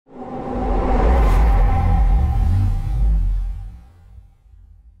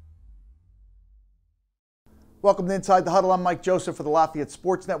Welcome to Inside the Huddle. I'm Mike Joseph for the Lafayette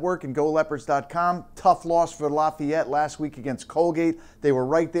Sports Network and GoLeopards.com. Tough loss for Lafayette last week against Colgate. They were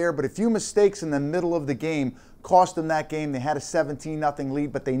right there, but a few mistakes in the middle of the game cost them that game. They had a 17-0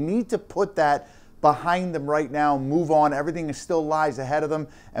 lead, but they need to put that behind them right now, move on. Everything still lies ahead of them,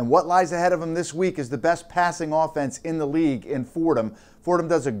 and what lies ahead of them this week is the best passing offense in the league in Fordham. Fordham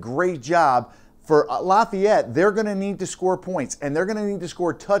does a great job. For Lafayette, they're going to need to score points, and they're going to need to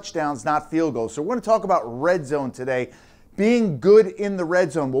score touchdowns, not field goals. So we're going to talk about red zone today, being good in the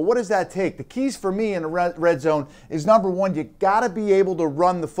red zone. Well, what does that take? The keys for me in the red zone is, number one, you got to be able to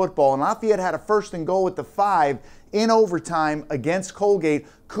run the football. And Lafayette had a 1st and goal at the 5 in overtime against Colgate.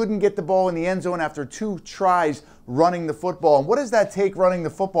 Couldn't get the ball in the end zone after 2 tries running the football. And what does that take running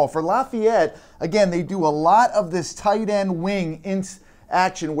the football? For Lafayette, again, they do a lot of this tight end wing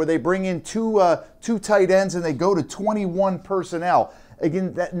action where they bring in two tight ends and they go to 21 personnel.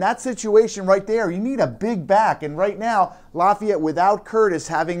 Again, in that situation right there, you need a big back. And right now, Lafayette, without Curtis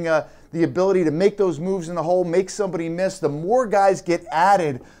having the ability to make those moves in the hole, make somebody miss, the more guys get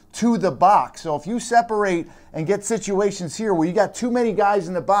added to the box. So if you separate and get situations here where you got too many guys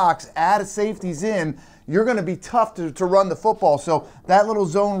in the box, add safeties in, you're going to be tough to run the football. So that little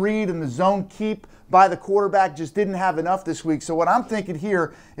zone read and the zone keep by the quarterback just didn't have enough this week. So what I'm thinking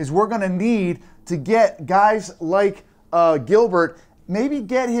here is we're going to need to get guys like Gilbert, maybe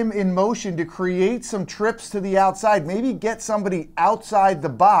get him in motion to create some trips to the outside, maybe get somebody outside the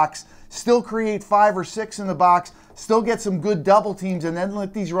box, still create 5 or 6 in the box, still get some good double teams, and then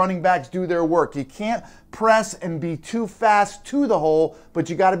let these running backs do their work. You can't press and be too fast to the hole, but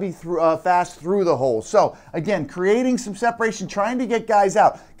you got to be fast through the hole. So again, creating some separation, trying to get guys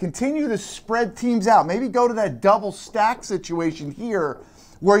out. Continue to spread teams out. Maybe go to that double stack situation here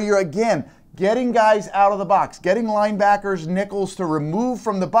where you're, again, getting guys out of the box, getting linebackers, nickels to remove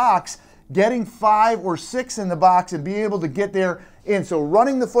from the box, getting 5 or 6 in the box and be able to get there in. So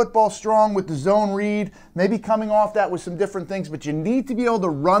running the football strong with the zone read, maybe coming off that with some different things, but you need to be able to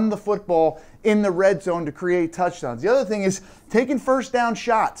run the football in the red zone to create touchdowns. The other thing is taking first down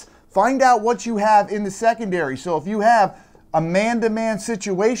shots. Find out what you have in the secondary. So if you have a man-to-man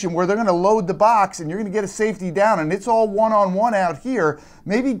situation where they're going to load the box and you're going to get a safety down and it's all one-on-one out here,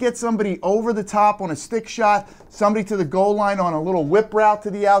 maybe get somebody over the top on a stick shot, somebody to the goal line on a little whip route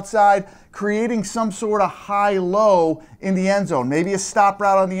to the outside, creating some sort of high-low in the end zone. Maybe a stop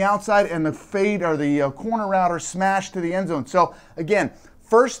route on the outside and the fade or the corner route or smash to the end zone. So again,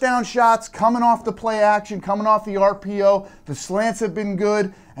 first down shots coming off the play action, coming off the RPO. The slants have been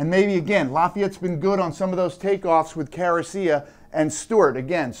good. And maybe, again, Lafayette's been good on some of those takeoffs with Caracia and Stewart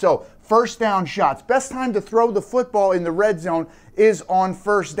again. So first down shots. Best time to throw the football in the red zone is on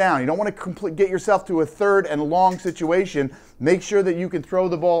first down. You don't want to get yourself to a 3rd and long situation. Make sure that you can throw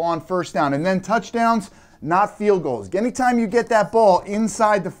the ball on first down. And then touchdowns, not field goals. Anytime you get that ball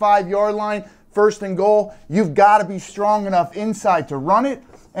inside the 5-yard line, 1st and goal, you've got to be strong enough inside to run it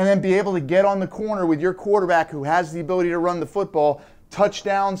and then be able to get on the corner with your quarterback who has the ability to run the football.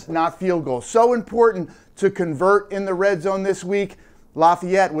 Touchdowns, not field goals. So important to convert in the red zone this week.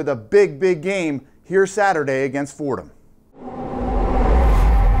 Lafayette with a big, big game here Saturday against Fordham.